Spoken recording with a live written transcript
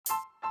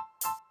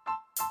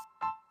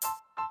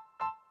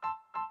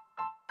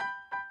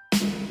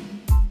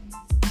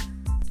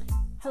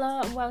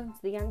Hello and welcome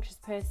to The Anxious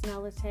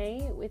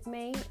Personality with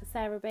me,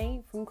 Sarah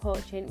B from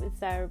Coaching with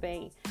Sarah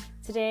B.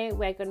 Today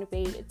we're going to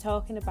be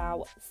talking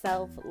about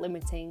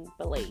self-limiting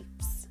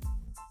beliefs.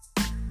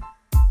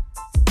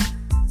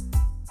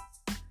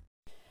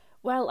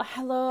 Well,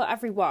 hello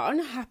everyone,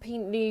 Happy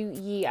New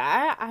Year.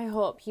 I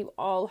hope you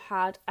all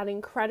had an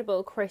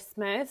incredible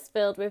Christmas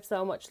filled with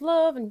so much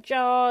love and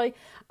joy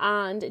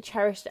and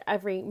cherished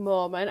every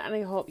moment, and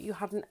I hope you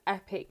had an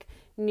epic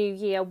New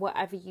Year,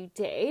 whatever you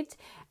did.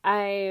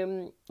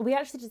 We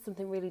actually did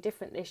something really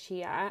different this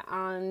year,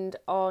 and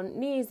on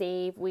New Year's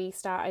Eve we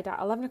started at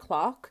 11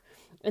 o'clock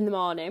in the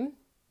morning,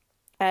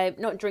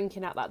 not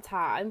drinking at that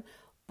time,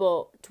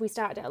 but we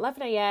started at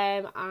 11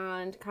 a.m.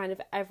 and kind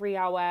of every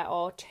hour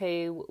or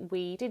two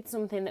we did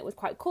something that was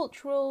quite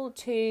cultural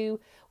to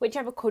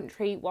whichever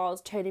country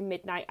was turning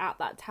midnight at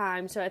that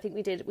time. So I think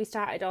we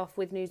started off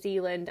with New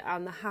Zealand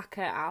and the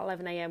haka at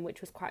 11 a.m,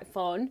 which was quite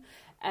fun.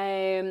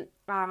 And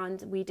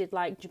we did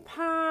like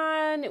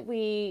Japan,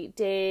 we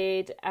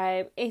did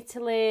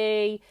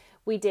Italy,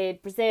 we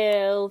did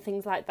Brazil,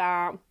 things like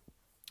that.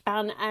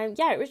 And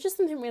it was just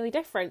something really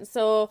different.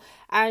 So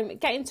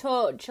get in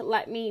touch,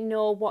 let me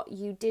know what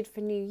you did for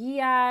New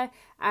Year,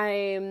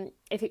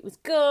 if it was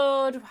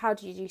good, how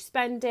did you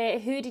spend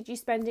it, who did you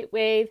spend it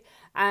with,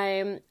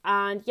 and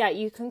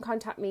you can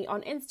contact me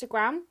on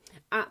Instagram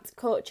at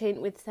Coaching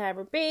with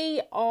Sarah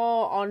B,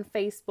 or on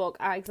Facebook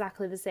at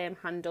exactly the same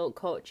handle,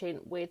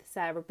 Coaching with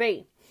Sarah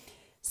B.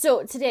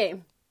 So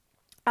today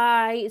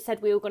I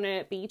said we were going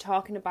to be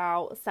talking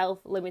about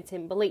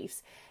self-limiting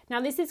beliefs. Now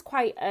this is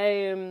quite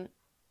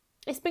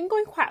it's been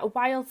going quite a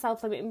while,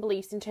 self-limiting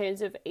beliefs, in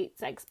terms of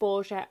its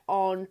exposure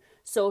on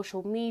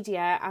social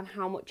media and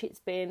how much it's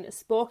been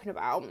spoken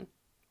about.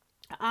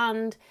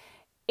 And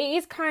it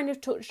is kind of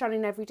touched on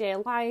in everyday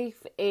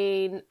life,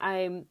 in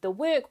the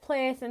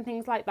workplace and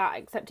things like that,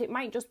 except it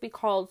might just be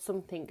called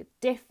something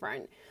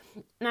different.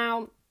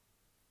 Now,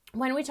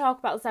 when we talk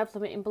about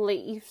self-limiting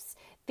beliefs,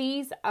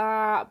 these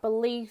are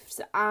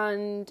beliefs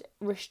and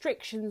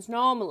restrictions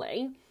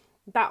normally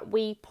that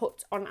we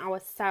put on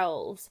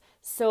ourselves.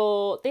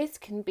 So this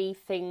can be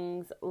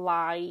things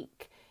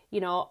like,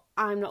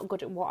 I'm not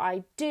good at what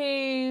I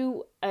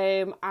do,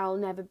 I'll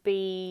never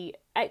be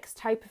X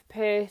type of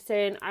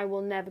person, I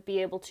will never be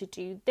able to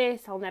do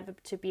this, I'll never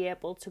be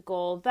able to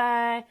go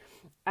there,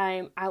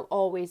 I'll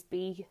always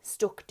be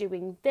stuck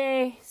doing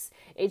this,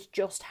 it's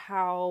just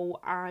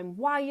how I'm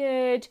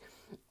wired.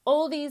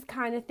 All these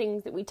kind of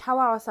things that we tell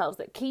ourselves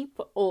that keep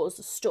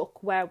us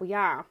stuck where we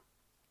are.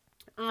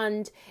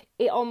 And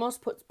it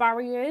almost puts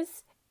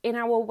barriers in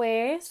our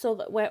way so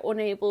that we're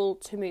unable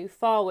to move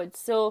forward.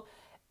 So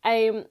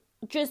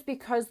just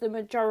because the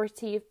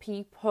majority of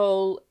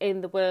people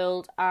in the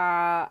world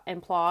are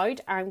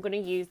employed, I'm going to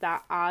use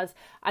that as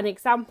an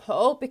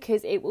example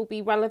because it will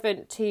be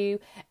relevant to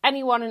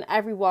anyone and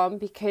everyone,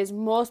 because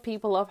most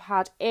people have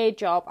had a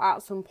job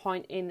at some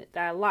point in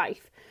their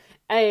life.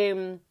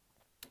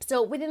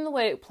 So within the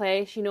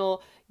workplace,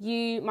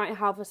 you might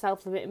have a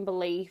self-limiting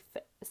belief.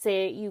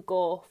 Say you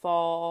go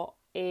for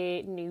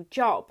a new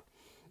job.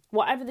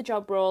 Whatever the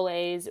job role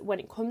is, when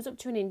it comes up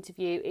to an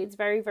interview, it's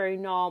very, very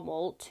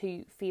normal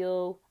to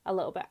feel a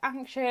little bit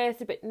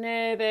anxious, a bit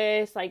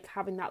nervous, like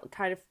having that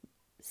kind of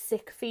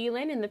sick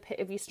feeling in the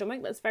pit of your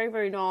stomach. That's very,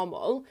 very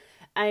normal.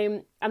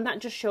 And that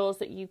just shows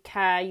that you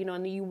care,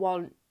 and that you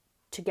want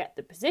to get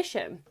the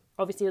position.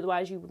 Obviously,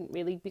 otherwise you wouldn't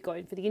really be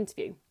going for the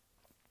interview.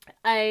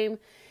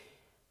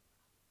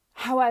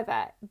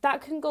 However,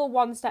 that can go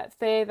one step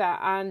further,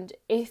 and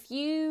if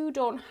you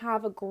don't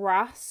have a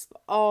grasp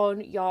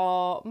on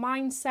your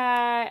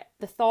mindset,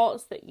 the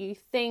thoughts that you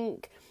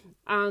think,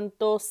 and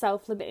those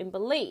self-limiting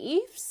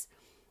beliefs,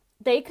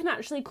 they can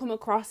actually come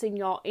across in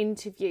your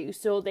interview.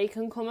 So they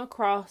can come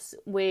across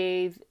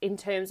in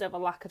terms of a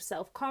lack of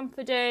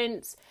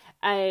self-confidence,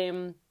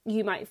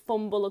 you might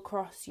fumble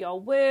across your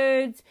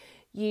words,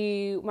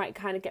 you might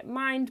kind of get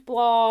mind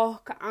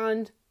block,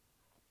 and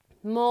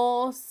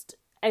most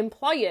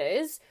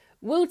employers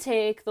will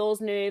take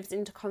those nerves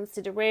into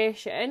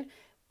consideration.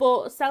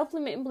 But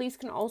self-limiting beliefs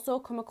can also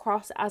come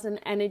across as an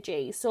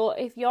energy. So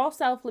if your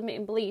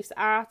self-limiting beliefs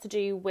are to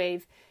do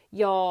with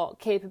your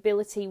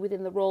capability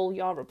within the role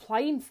you're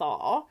applying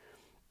for,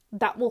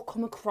 that will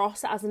come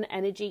across as an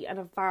energy and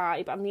a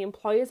vibe, and the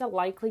employers are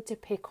likely to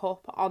pick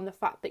up on the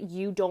fact that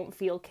you don't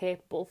feel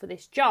capable for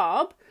this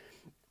job,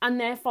 and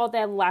therefore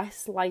they're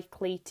less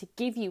likely to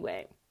give you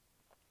it.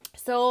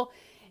 So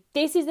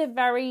this is a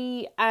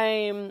very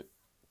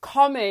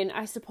common,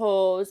 I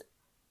suppose,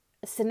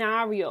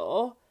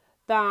 scenario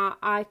that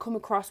I come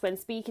across when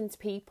speaking to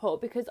people,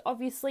 because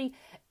obviously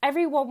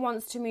everyone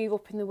wants to move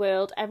up in the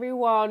world.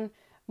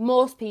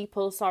 Most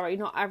people,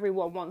 not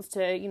everyone wants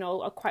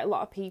to, quite a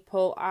lot of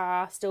people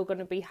are still going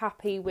to be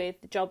happy with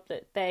the job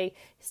that they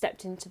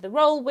stepped into the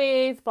role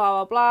with,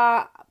 blah, blah,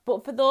 blah.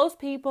 But for those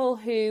people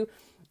who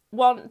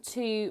want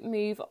to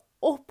move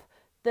up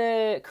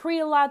the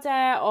career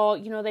ladder, or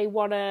they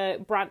want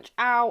to branch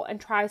out and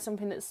try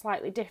something that's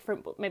slightly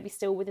different but maybe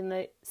still within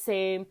the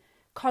same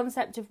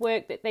concept of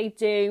work that they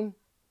do,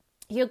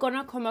 you're going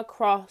to come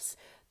across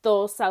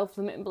those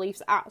self-limiting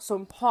beliefs at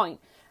some point.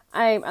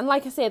 And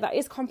like I say, that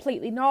is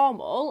completely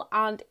normal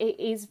and it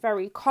is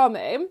very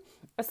common,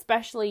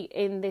 especially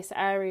in this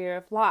area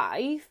of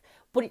life,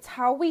 but it's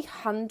how we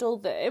handle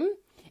them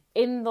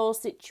in those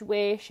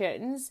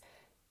situations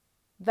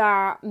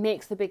that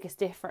makes the biggest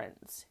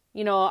difference.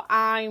 You know,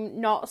 I'm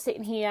not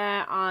sitting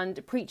here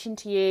and preaching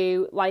to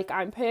you like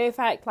I'm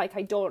perfect, like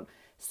I don't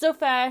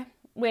suffer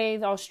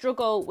with or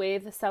struggle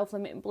with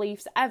self-limiting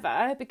beliefs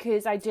ever,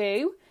 because I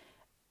do.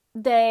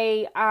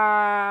 They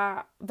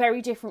are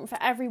very different for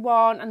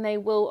everyone and they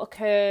will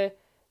occur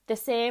the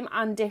same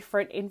and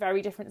different in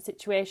very different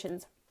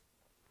situations.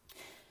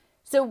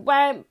 So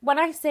when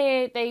I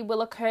say they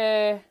will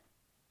occur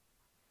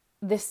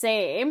the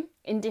same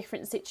in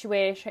different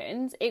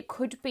situations, it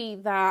could be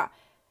that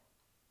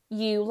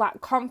you lack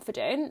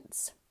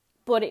confidence,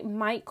 but it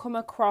might come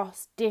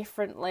across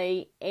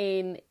differently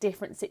in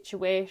different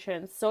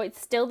situations. So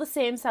it's still the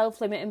same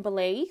self-limiting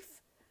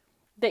belief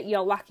that you're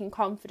lacking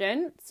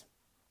confidence,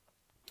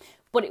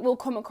 but it will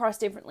come across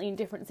differently in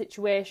different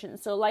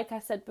situations. So like I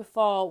said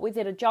before,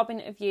 within a job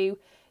interview,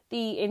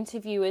 the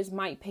interviewers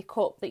might pick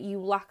up that you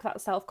lack that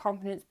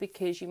self-confidence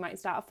because you might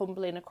start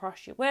fumbling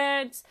across your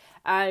words.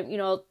 You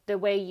know, the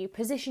way you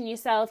position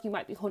yourself, you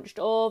might be hunched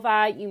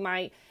over, you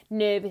might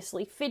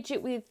nervously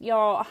fidget with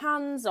your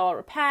hands or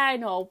a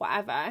pen or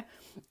whatever.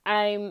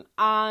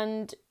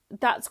 And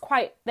those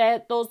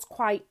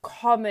quite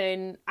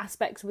common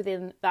aspects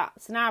within that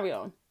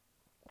scenario.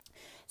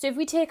 So if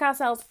we take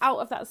ourselves out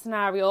of that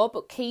scenario,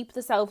 but keep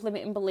the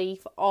self-limiting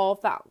belief of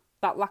that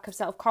lack of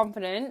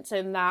self-confidence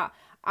and that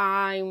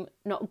I'm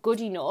not good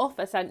enough,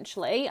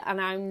 essentially,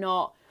 and I'm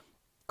not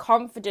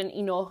confident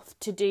enough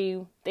to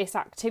do this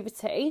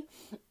activity,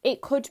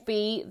 it could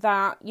be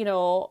that, you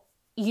know,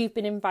 you've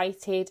been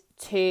invited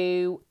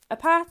to a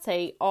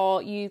party,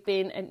 or you've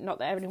been, and not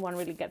that anyone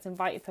really gets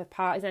invited for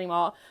parties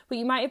anymore, but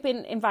you might have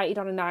been invited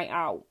on a night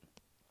out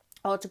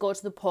or to go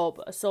to the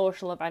pub, a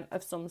social event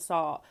of some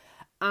sort.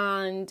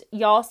 And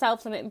your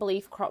self-limiting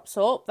belief crops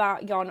up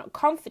that you're not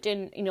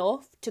confident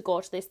enough to go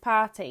to this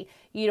party.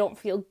 You don't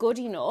feel good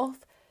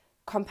enough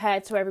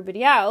compared to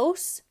everybody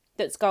else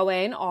that's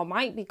going or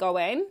might be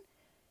going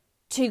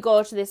to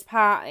go to this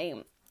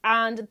party.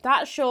 And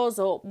that shows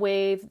up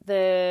with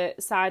the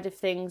side of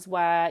things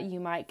where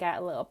you might get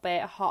a little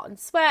bit hot and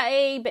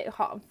sweaty, a bit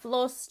hot and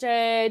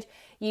flustered.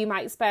 You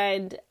might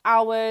spend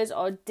hours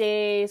or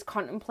days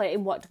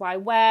contemplating, what do I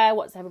wear?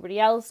 What's everybody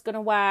else going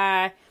to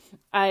wear?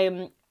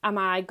 Am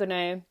I going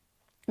to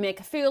make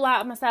a fool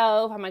out of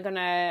myself? Am I going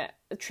to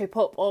trip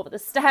up over the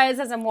stairs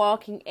as I'm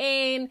walking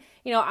in?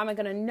 You know, am I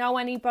going to know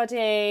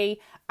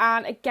anybody?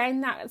 And again,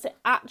 that's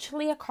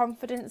actually a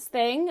confidence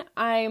thing,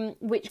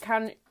 which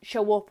can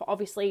show up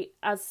obviously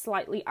as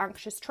slightly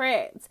anxious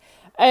traits.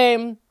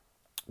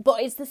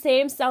 But it's the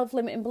same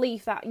self-limiting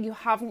belief that you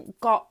haven't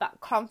got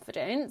that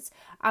confidence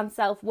and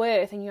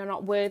self-worth and you're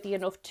not worthy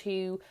enough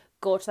to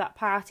go to that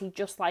party.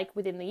 Just like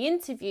within the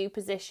interview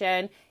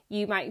position,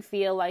 you might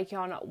feel like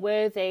you're not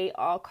worthy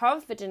or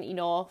confident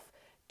enough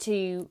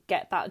to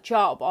get that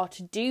job or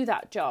to do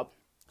that job.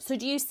 So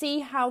do you see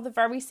how the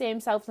very same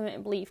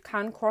self-limiting belief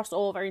can cross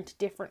over into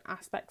different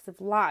aspects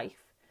of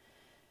life?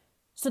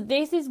 So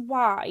this is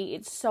why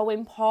it's so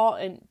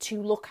important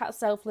to look at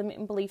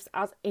self-limiting beliefs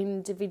as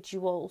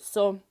individuals.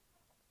 So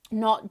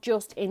not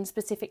just in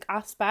specific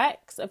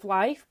aspects of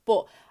life,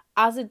 but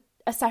as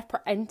a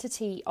separate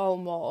entity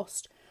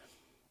almost.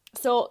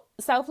 So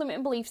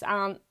self-limiting beliefs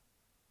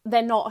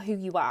they're not who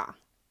you are.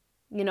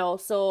 You know,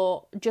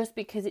 so just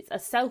because it's a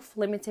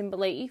self-limiting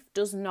belief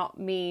does not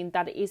mean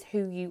that it is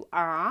who you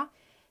are.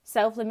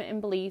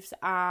 Self-limiting beliefs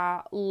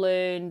are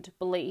learned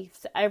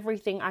beliefs.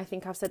 Everything, I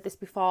think I've said this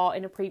before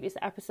in a previous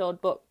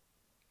episode, but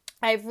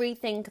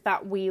everything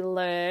that we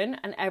learn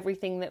and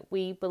everything that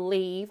we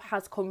believe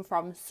has come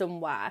from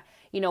somewhere.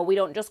 You know, we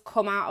don't just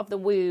come out of the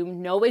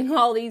womb knowing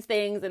all these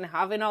things and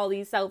having all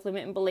these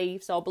self-limiting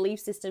beliefs or belief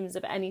systems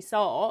of any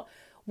sort.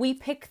 We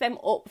pick them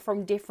up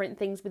from different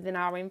things within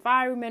our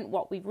environment,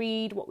 what we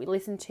read, what we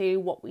listen to,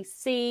 what we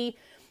see,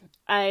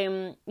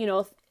 you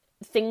know,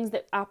 things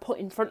that are put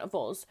in front of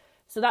us.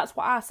 So that's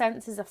what our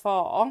senses are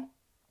for.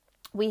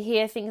 We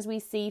hear things, we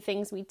see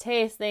things, we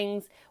taste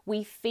things,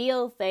 we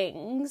feel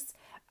things,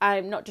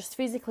 not just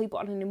physically but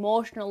on an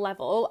emotional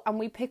level, and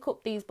we pick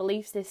up these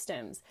belief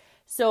systems.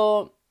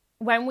 So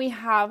when we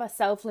have a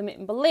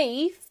self-limiting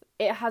belief,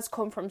 it has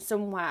come from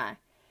somewhere.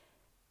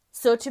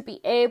 So to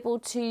be able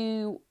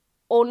to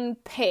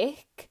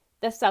unpick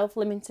the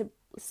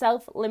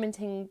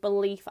self-limiting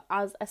belief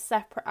as a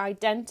separate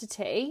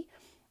identity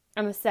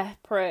and a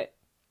separate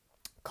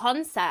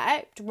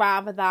concept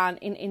rather than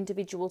in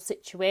individual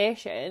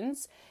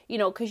situations, you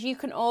know, because you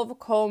can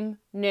overcome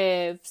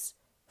nerves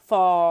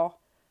for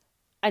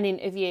an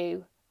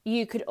interview.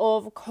 You could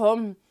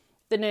overcome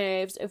the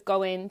nerves of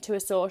going to a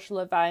social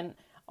event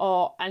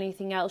or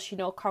anything else. You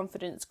know,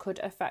 confidence could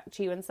affect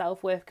you and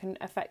self-worth can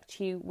affect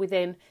you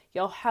within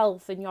your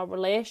health and your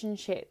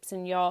relationships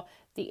and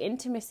the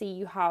intimacy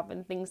you have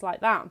and things like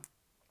that.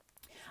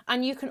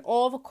 And you can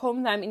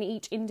overcome them in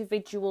each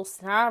individual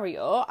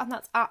scenario, and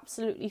that's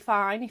absolutely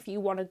fine if you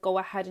want to go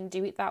ahead and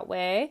do it that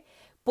way.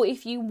 But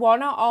if you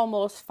want to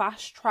almost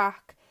fast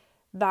track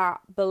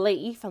that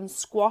belief and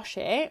squash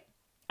it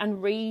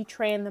and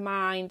retrain the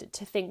mind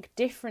to think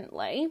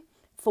differently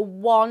for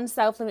one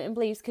self-limiting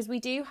beliefs, because we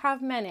do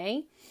have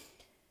many,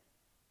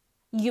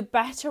 you're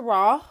better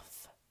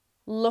off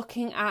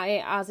looking at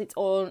it as its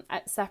own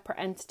separate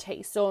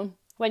entity. So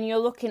when you're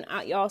looking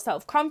at your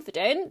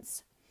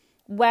self-confidence,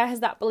 where has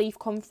that belief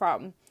come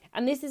from?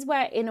 And this is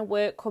where inner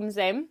work comes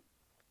in,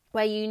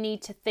 where you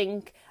need to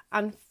think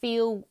and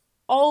feel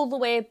all the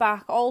way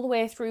back, all the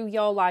way through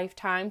your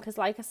lifetime. Because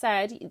like I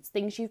said, it's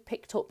things you've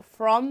picked up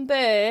from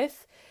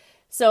birth.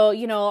 So,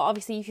 you know,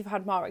 obviously if you've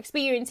had more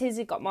experiences,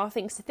 you've got more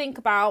things to think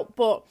about.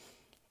 But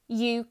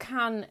you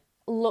can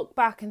look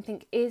back and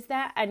think, is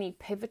there any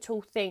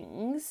pivotal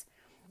things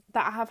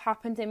that have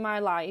happened in my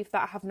life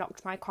that have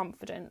knocked my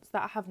confidence,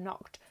 that have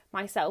knocked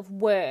my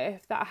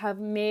self-worth, that have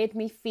made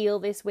me feel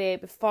this way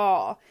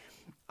before?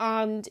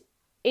 And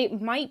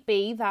it might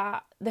be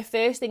that the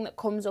first thing that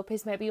comes up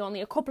is maybe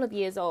only a couple of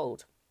years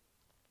old.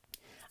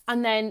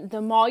 And then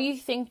the more you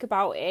think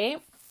about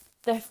it,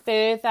 the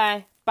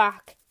further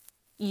back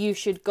you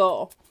should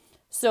go.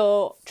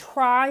 So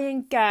try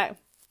and get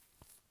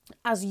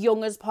as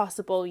young as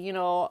possible. You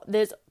know,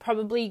 there's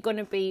probably going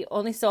to be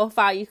only so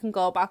far you can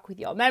go back with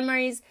your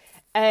memories.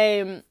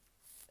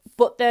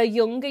 But the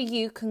younger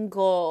you can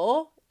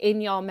go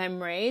in your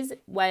memories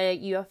where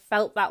you have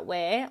felt that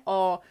way,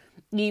 or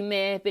you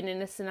may have been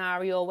in a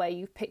scenario where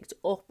you've picked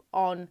up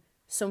on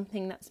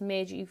something that's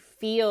made you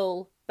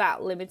feel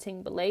that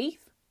limiting belief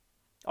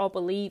or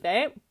believe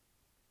it,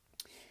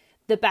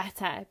 the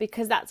better,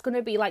 because that's going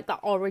to be like the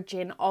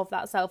origin of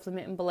that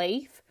self-limiting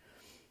belief.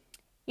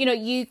 You know,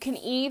 you can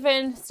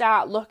even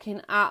start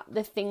looking at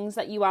the things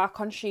that you are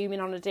consuming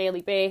on a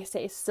daily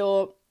basis.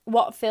 So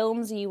what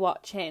films are you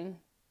watching?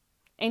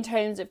 In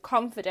terms of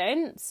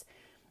confidence,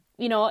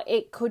 you know,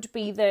 it could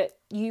be that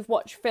you've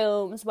watched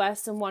films where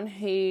someone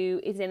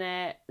who is in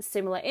a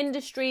similar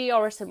industry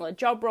or a similar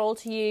job role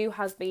to you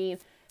has been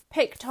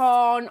picked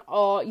on,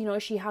 or, you know,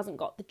 she hasn't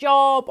got the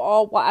job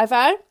or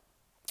whatever,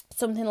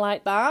 something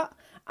like that.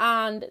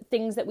 And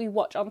things that we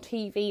watch on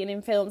TV and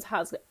in films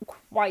has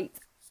quite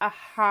a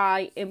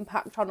high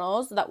impact on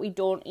us that we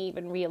don't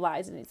even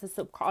realise, and it's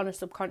on a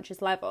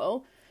subconscious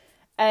level.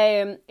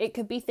 It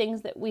could be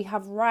things that we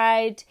have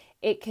read.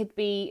 It could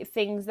be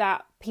things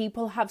that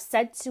people have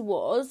said to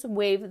us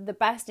with the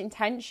best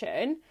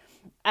intention,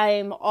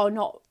 or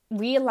not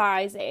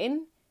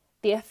realising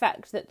the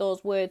effect that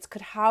those words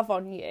could have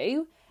on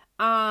you.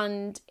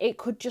 And it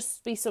could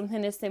just be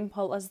something as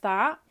simple as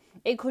that.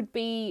 It could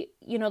be,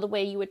 you know, the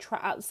way you were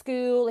treated at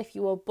school, if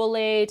you were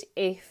bullied,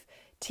 if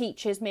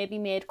teachers maybe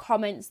made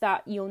comments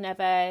that you'll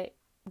never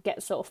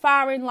get so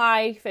far in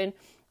life, and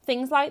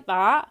things like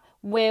that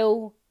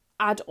will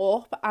add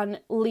up and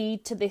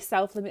lead to this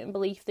self-limiting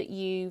belief that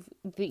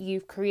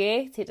you've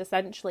created,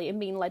 essentially, and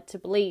being led to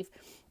believe.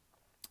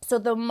 So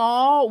the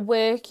more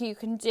work you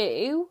can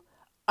do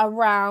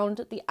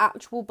around the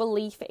actual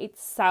belief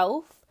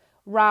itself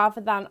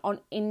rather than on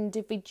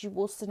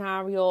individual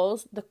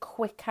scenarios, the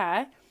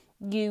quicker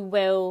you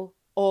will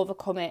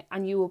overcome it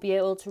and you will be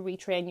able to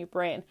retrain your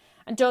brain.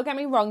 And don't get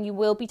me wrong, you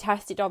will be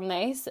tested on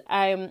this,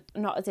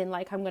 not as in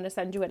like I'm going to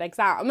send you an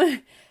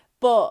exam,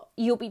 but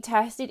you'll be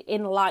tested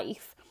in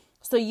life.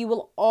 So you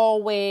will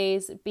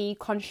always be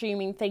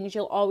consuming things,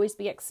 you'll always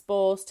be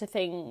exposed to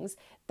things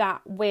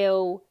that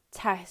will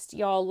test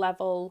your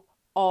level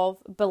of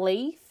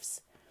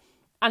beliefs,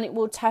 and it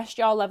will test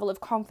your level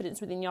of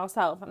confidence within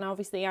yourself. And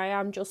obviously I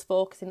am just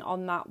focusing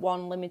on that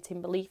one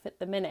limiting belief at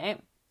the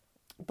minute,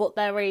 but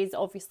there is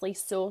obviously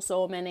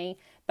so many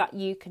that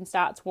you can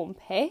start to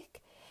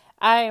unpick.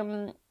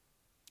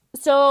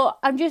 So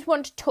I just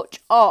want to touch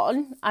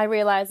on, I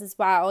realise as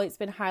well, it's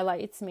been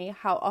highlighted to me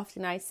how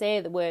often I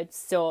say the word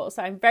so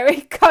I'm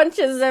very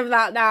conscious of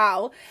that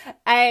now.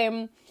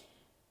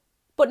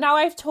 But now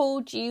I've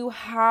told you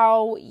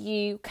how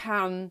you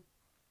can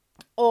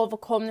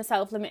overcome the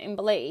self-limiting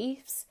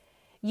beliefs,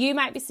 you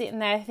might be sitting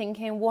there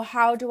thinking, well,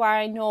 how do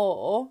I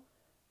know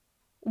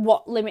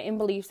what limiting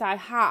beliefs I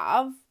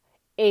have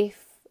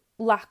if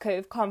lack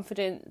of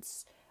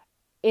confidence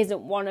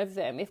isn't one of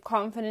them? If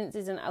confidence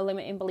isn't a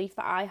limiting belief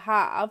that I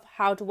have,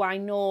 how do I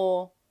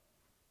know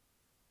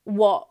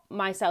what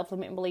my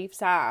self-limiting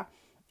beliefs are?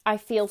 I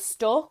feel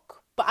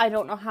stuck, but I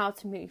don't know how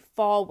to move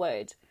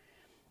forward.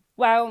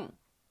 Well,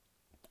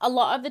 a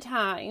lot of the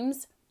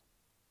times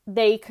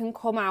they can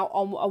come out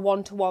on a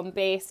one-to-one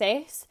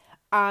basis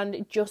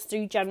and just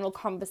through general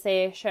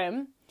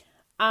conversation.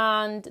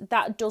 And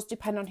that does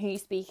depend on who you're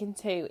speaking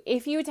to.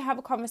 If you were to have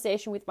a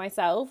conversation with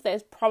myself,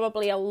 there's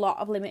probably a lot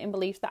of limiting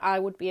beliefs that I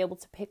would be able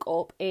to pick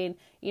up in,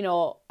 you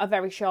know, a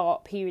very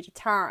short period of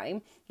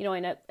time, you know,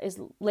 in as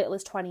little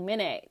as 20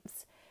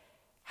 minutes.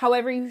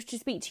 However, if you were to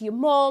speak to your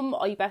mum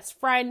or your best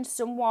friend,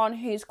 someone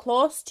who's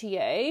close to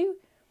you,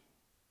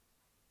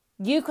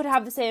 you could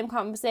have the same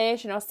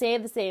conversation or say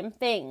the same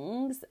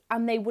things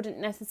and they wouldn't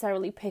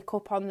necessarily pick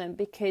up on them,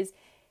 because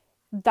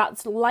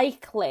that's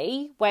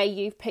likely where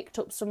you've picked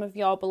up some of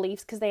your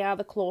beliefs, because they are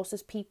the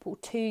closest people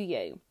to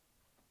you.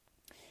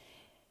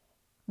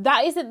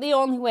 That isn't the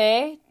only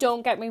way,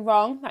 don't get me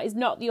wrong, that is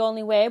not the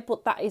only way,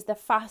 but that is the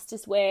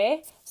fastest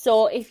way.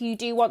 So if you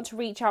do want to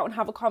reach out and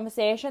have a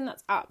conversation,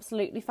 that's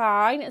absolutely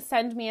fine.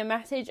 Send me a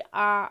message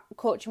at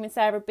Coaching with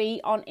Sarah B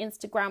on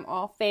Instagram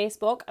or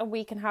Facebook and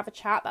we can have a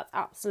chat, that's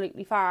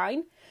absolutely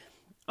fine.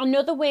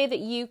 Another way that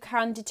you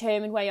can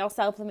determine where your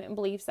self-limiting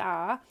beliefs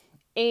are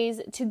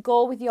is to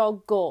go with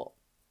your gut.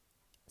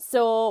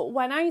 So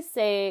when I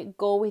say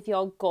go with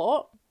your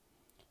gut,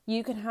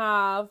 you can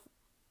have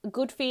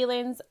good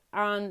feelings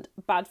and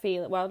bad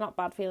feelings. Well, not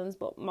bad feelings,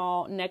 but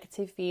more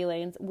negative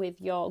feelings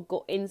with your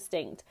gut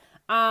instinct.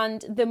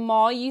 And the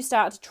more you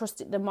start to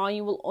trust it, the more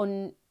you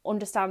will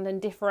understand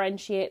and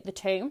differentiate the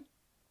two.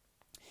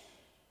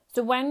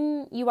 So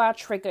when you are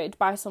triggered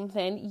by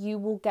something, you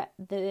will get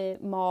the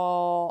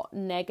more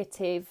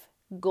negative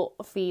gut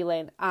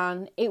feeling,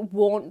 and it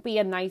won't be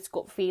a nice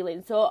gut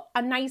feeling. So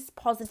a nice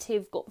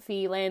positive gut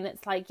feeling,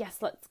 it's like, yes,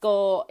 let's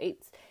go.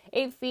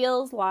 It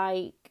feels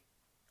like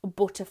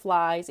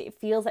butterflies, it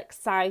feels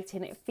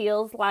exciting, it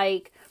feels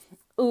like,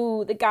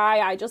 ooh, the guy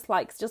I just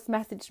liked just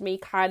messaged me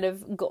kind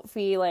of gut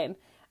feeling,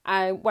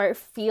 where it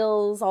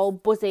feels all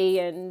buzzy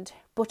and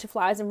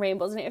butterflies and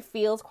rainbows, and it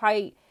feels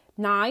quite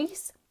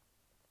nice.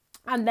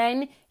 And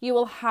then you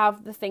will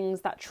have the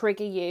things that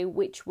trigger you,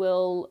 which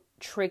will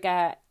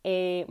trigger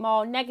a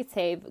more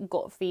negative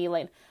gut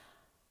feeling.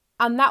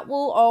 And that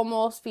will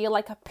almost feel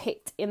like a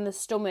pit in the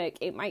stomach.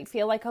 It might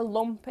feel like a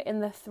lump in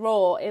the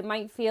throat. It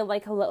might feel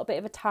like a little bit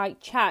of a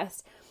tight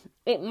chest.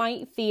 It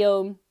might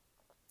feel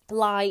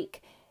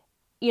like,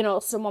 you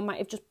know, someone might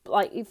have just,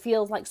 like, it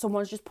feels like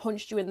someone's just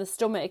punched you in the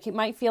stomach. It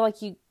might feel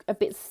like you're a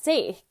bit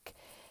sick.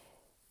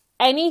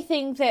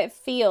 Anything that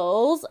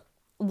feels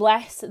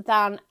less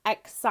than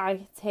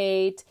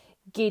excited,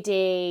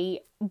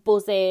 giddy,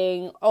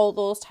 buzzing, all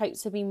those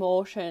types of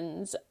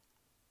emotions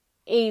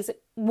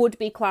would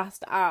be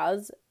classed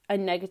as a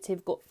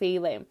negative gut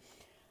feeling.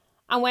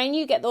 And when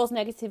you get those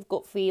negative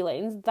gut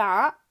feelings,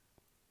 that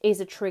is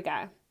a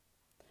trigger.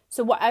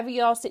 So whatever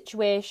your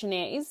situation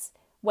is,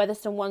 whether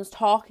someone's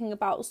talking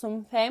about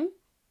something,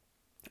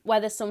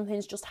 whether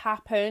something's just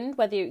happened,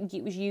 whether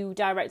it was you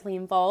directly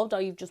involved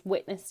or you've just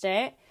witnessed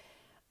it,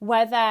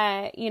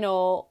 whether, you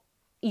know,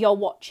 you're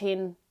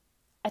watching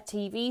a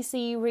TV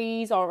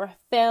series or a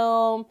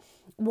film,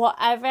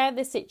 whatever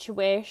the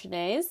situation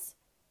is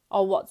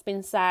or what's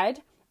been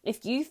said,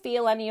 if you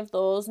feel any of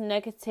those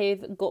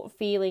negative gut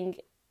feeling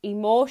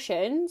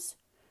emotions,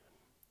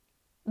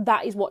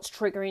 that is what's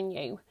triggering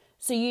you.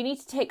 So you need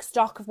to take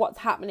stock of what's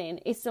happening.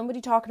 Is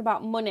somebody talking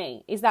about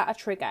money? Is that a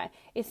trigger?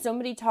 Is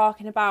somebody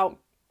talking about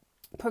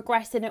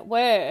progressing at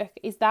work?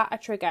 Is that a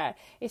trigger?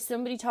 Is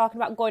somebody talking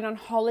about going on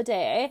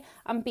holiday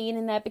and being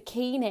in their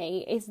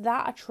bikini? Is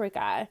that a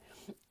trigger?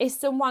 Is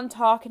someone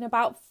talking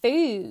about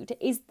food?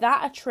 Is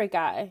that a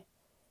trigger?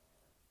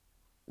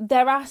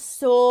 There are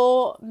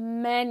so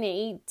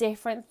many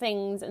different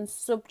things and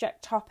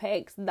subject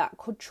topics that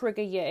could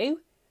trigger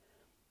you.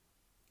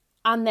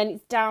 And then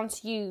it's down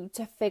to you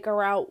to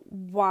figure out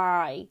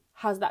why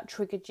has that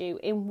triggered you?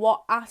 In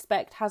what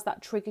aspect has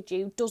that triggered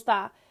you? Does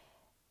that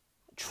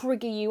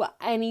trigger you at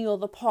any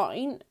other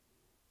point,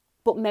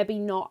 but maybe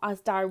not as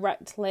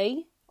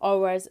directly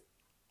or as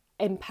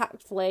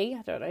impactfully?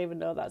 I don't even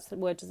know, that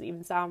word doesn't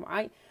even sound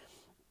right.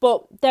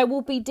 But there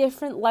will be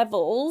different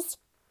levels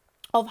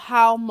of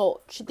how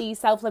much these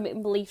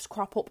self-limiting beliefs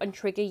crop up and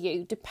trigger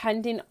you,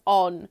 depending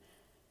on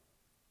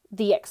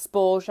the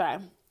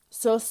exposure.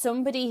 So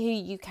somebody who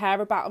you care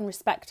about and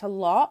respect a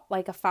lot,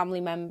 like a family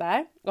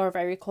member or a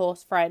very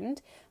close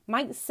friend,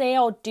 might say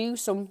or do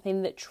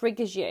something that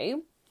triggers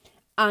you,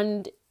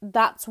 and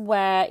that's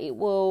where it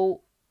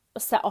will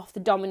set off the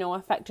domino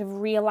effect of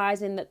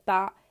realising that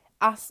that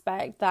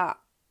aspect, that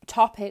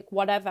topic,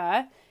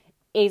 whatever,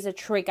 is a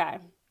trigger.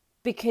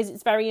 Because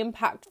it's very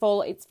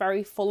impactful, it's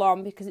very full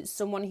on, because it's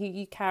someone who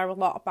you care a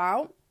lot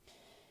about.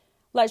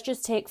 Let's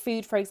just take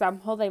food, for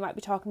example. They might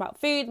be talking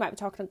about food, might be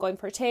talking about going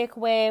for a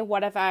takeaway,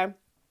 whatever,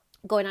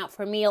 going out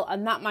for a meal,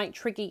 and that might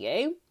trigger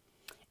you.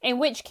 In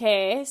which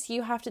case,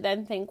 you have to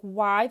then think,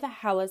 why the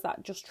hell has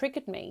that just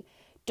triggered me?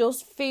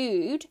 Does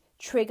food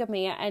trigger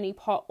me at any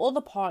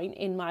other point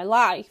in my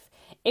life?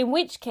 In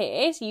which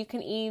case, you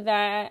can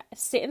either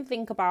sit and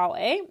think about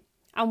it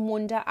and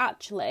wonder,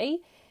 actually,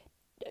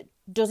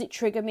 does it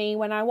trigger me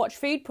when I watch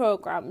food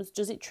programs?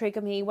 Does it trigger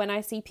me when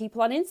I see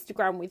people on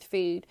Instagram with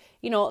food?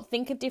 You know,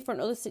 think of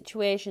different other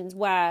situations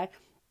where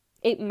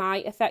it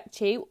might affect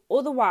you.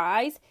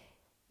 Otherwise,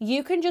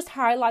 you can just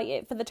highlight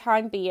it for the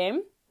time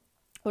being,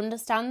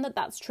 understand that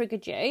that's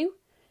triggered you,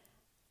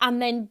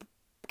 and then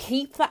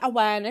keep that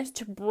awareness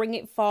to bring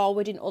it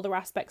forward in other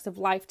aspects of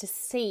life to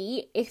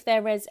see if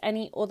there is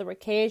any other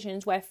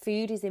occasions where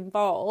food is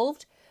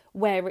involved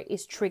where it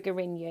is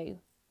triggering you.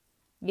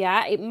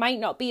 Yeah, it might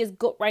not be as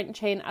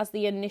gut-wrenching as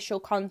the initial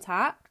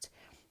contact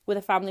with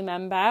a family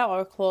member or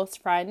a close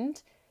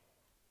friend,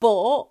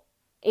 but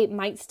it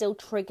might still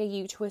trigger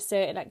you to a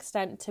certain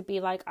extent to be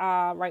like,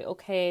 right,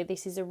 okay,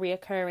 this is a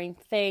reoccurring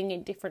thing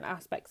in different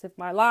aspects of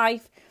my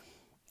life.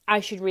 I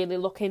should really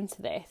look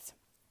into this.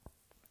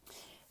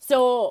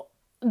 So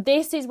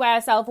this is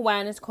where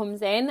self-awareness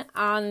comes in.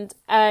 And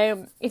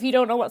if you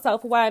don't know what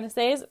self-awareness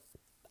is,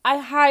 I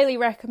highly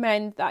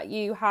recommend that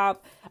you have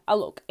a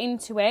look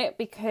into it,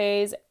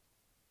 because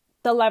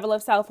the level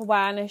of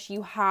self-awareness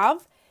you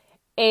have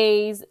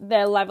is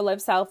the level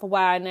of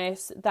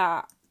self-awareness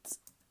that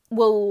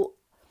will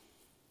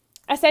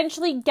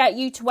essentially get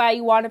you to where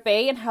you want to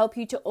be and help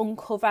you to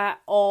uncover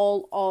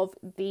all of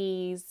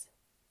these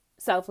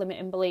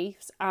self-limiting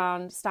beliefs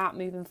and start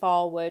moving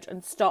forward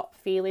and stop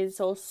feeling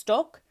so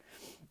stuck.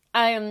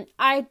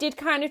 I did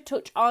kind of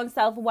touch on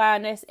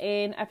self-awareness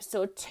in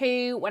episode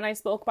 2 when I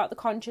spoke about the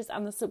conscious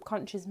and the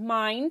subconscious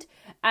mind,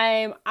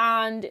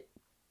 and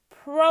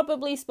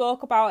probably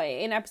spoke about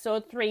it in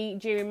episode 3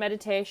 during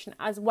meditation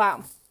as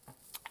well.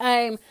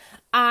 I'm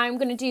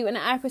going to do an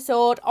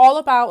episode all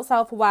about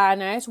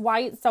self-awareness,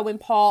 why it's so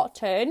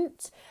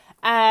important.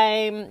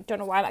 Don't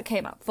know why that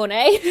came out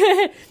funny.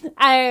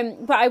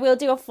 But I will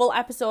do a full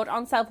episode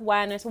on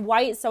self-awareness,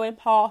 why it's so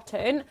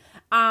important,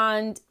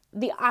 and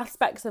the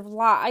aspects of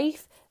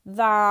life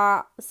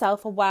that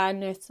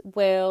self-awareness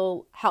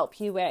will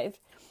help you with.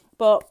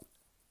 But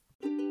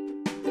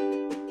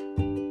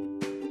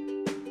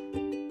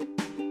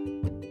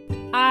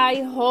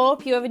I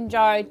hope you have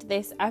enjoyed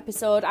this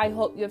episode. I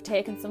hope you have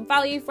taken some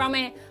value from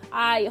it.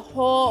 I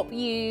hope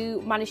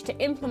you managed to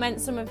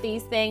implement some of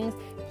these things.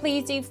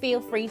 Please do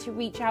feel free to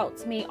reach out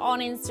to me on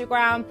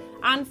Instagram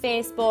and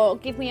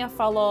Facebook. Give me a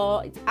follow.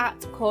 It's at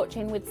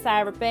Coaching with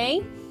Sarah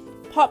B.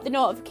 Pop the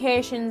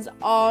notifications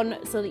on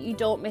so that you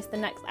don't miss the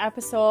next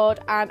episode,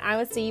 and I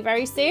will see you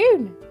very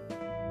soon.